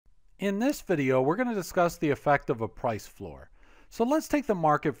In this video, we're going to discuss the effect of a price floor. So let's take the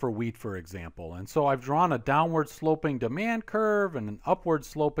market for wheat, for example. And so I've drawn a downward sloping demand curve and an upward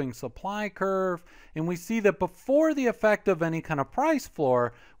sloping supply curve. And we see that before the effect of any kind of price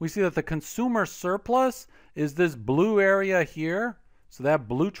floor, we see that the consumer surplus is this blue area here. So that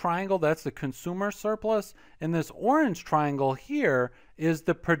blue triangle, that's the consumer surplus. And this orange triangle here is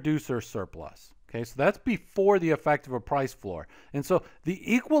the producer surplus. Okay, so that's before the effect of a price floor. And so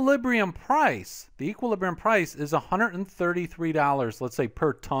the equilibrium price is $133, let's say,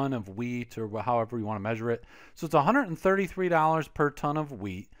 per ton of wheat, or however you want to measure it. So it's $133 per ton of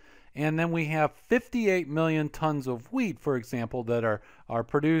wheat. And then we have 58 million tons of wheat, for example, that are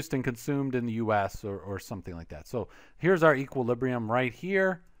produced and consumed in the US or something like that. So here's our equilibrium right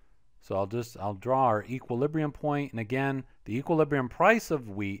here. So I'll draw our equilibrium point. And again, the equilibrium price of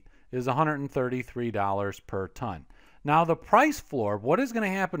wheat is $133 per ton. Now the price floor, what is going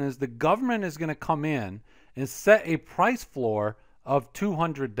to happen is the government is going to come in and set a price floor of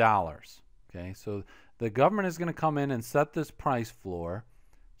 $200. Okay, so the government is going to come in and set this price floor.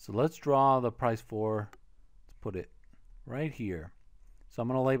 So let's draw the price floor. Let's put it right here. So I'm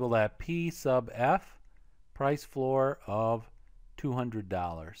going to label that P sub F, price floor of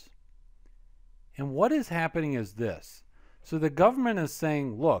 $200. And what is happening is this. So the government is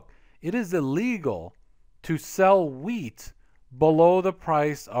saying, look, it is illegal to sell wheat below the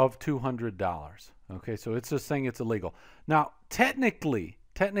price of $200. Okay, so it's just saying it's illegal. Now, technically,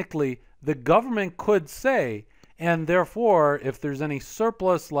 the government could say, and therefore, if there's any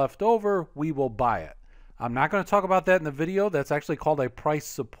surplus left over, we will buy it. I'm not going to talk about that in the video. That's actually called a price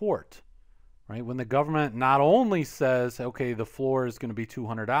support. Right? When the government not only says, okay, the floor is going to be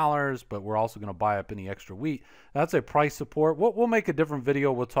 $200, but we're also going to buy up any extra wheat, that's a price support. We'll make a different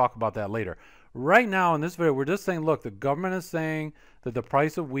video. We'll talk about that later. Right now in this video, we're just saying, look, the government is saying that the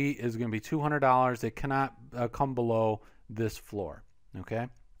price of wheat is going to be $200. It cannot come below this floor. Okay?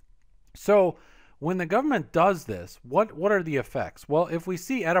 So when the government does this, what are the effects? Well, if we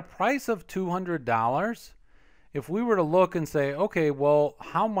see at a price of $200, if we were to look and say, okay, well,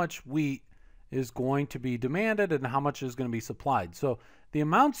 how much wheat is going to be demanded and how much is going to be supplied. So the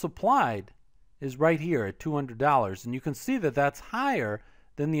amount supplied is right here at $200, and you can see that that's higher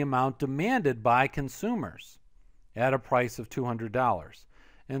than the amount demanded by consumers at a price of $200.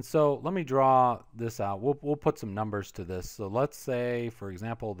 And so let me draw this out. We'll put some numbers to this. So let's say, for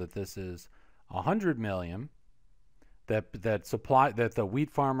example, that this is 100 million that the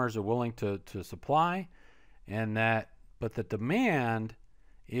wheat farmers are willing to supply, and but the demand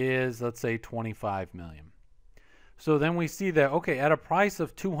is, let's say, 25 million. So then we see that, okay, at a price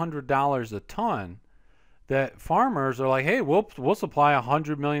of $200 a ton, that farmers are like, hey, we'll supply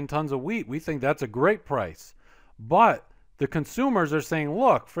 100 million tons of wheat. We think that's a great price. But the consumers are saying,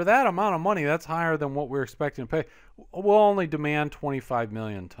 look, for that amount of money, that's higher than what we're expecting to pay. We'll only demand 25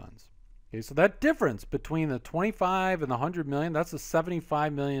 million tons. Okay, so that difference between the 25 and the 100 million, that's a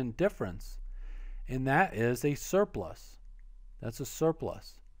 75 million difference. And that is a surplus. That's a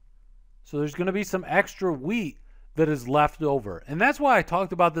surplus. So there's going to be some extra wheat that is left over. And that's why I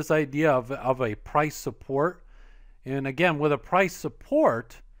talked about this idea of a price support. And again, with a price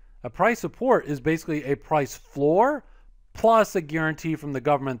support is basically a price floor plus a guarantee from the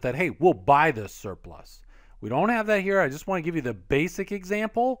government that, hey, we'll buy this surplus. We don't have that here. I just want to give you the basic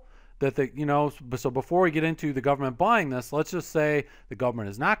example that so before we get into the government buying this, let's just say the government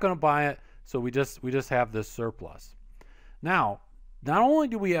is not going to buy it. So we just have this surplus. Now, not only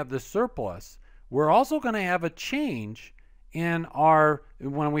do we have this surplus, we're also going to have a change in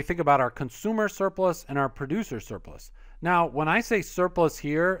when we think about our consumer surplus and our producer surplus. Now, when I say surplus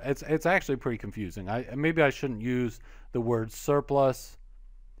here, it's actually pretty confusing. Maybe I shouldn't use the word surplus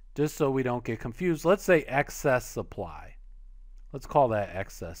just so we don't get confused. Let's say excess supply. Let's call that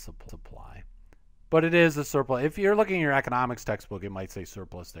excess supply. But it is a surplus. If you're looking at your economics textbook, it might say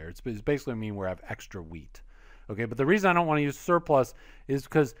surplus there. It's basically mean we have extra wheat. Okay, but the reason I don't want to use surplus is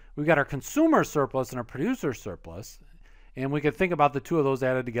because we've got our consumer surplus and our producer surplus, and we could think about the two of those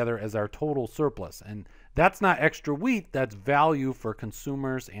added together as our total surplus. And that's not extra wheat, that's value for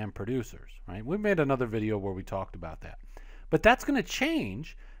consumers and producers, right? We made another video where we talked about that. But that's going to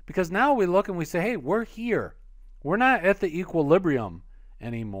change because now we look and we say, hey, we're here. We're not at the equilibrium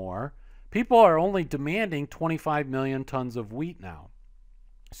anymore. People are only demanding 25 million tons of wheat now.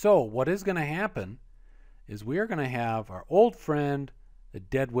 So what is going to happen is we are going to have our old friend, the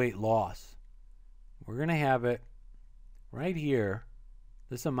deadweight loss. We're going to have it right here,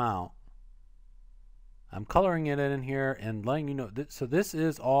 this amount. I'm coloring it in here and letting you know. So this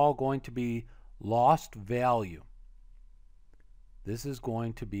is all going to be lost value. this is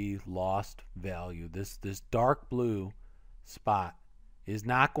going to be lost value. This dark blue spot is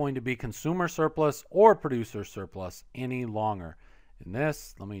not going to be consumer surplus or producer surplus any longer. And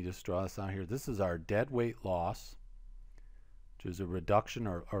this, let me just draw this out here. This is our deadweight loss, which is a reduction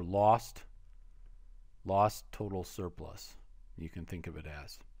or lost total surplus. You can think of it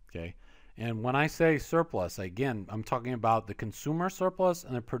as, okay? And when I say surplus, again, I'm talking about the consumer surplus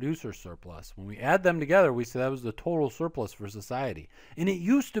and the producer surplus. When we add them together, we say that was the total surplus for society. And it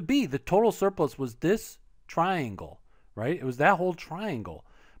used to be the total surplus was this triangle, right? It was that whole triangle.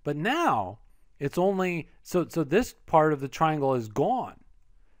 But now it's only, so this part of the triangle is gone.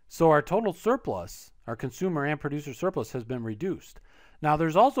 So our total surplus, our consumer and producer surplus, has been reduced. Now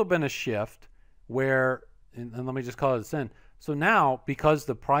there's also been a shift where, and let me just call it a sin. So now, because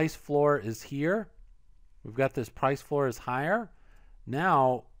the price floor is here, we've got this price floor is higher.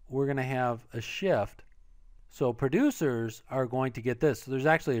 Now we're going to have a shift. So producers are going to get this. So there's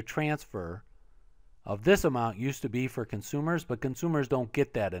actually a transfer of this amount used to be for consumers, but consumers don't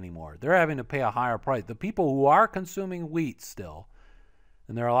get that anymore. They're having to pay a higher price. The people who are consuming wheat still,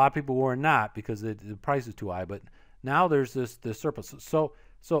 and there are a lot of people who are not because the price is too high, but now there's this surplus. So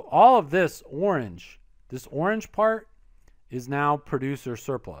all of this orange part is now producer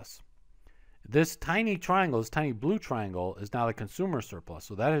surplus. This tiny triangle, this tiny blue triangle, is now the consumer surplus.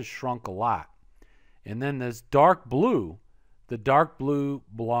 So that has shrunk a lot. And then this dark blue, the dark blue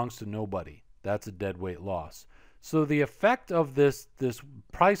belongs to nobody. That's a deadweight loss. So the effect of this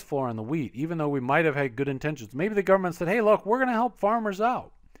price floor on the wheat, even though we might have had good intentions, maybe the government said, hey, look, we're going to help farmers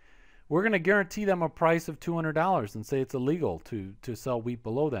out. We're going to guarantee them a price of $200 and say it's illegal to sell wheat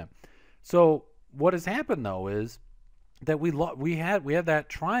below that. So what has happened, though, is that we had that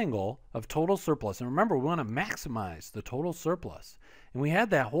triangle of total surplus. And remember, we want to maximize the total surplus. And we had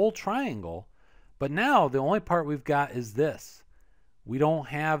that whole triangle, but now the only part we've got is this. We don't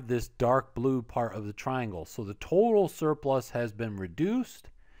have this dark blue part of the triangle. So the total surplus has been reduced,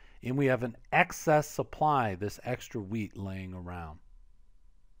 and we have an excess supply, this extra wheat laying around.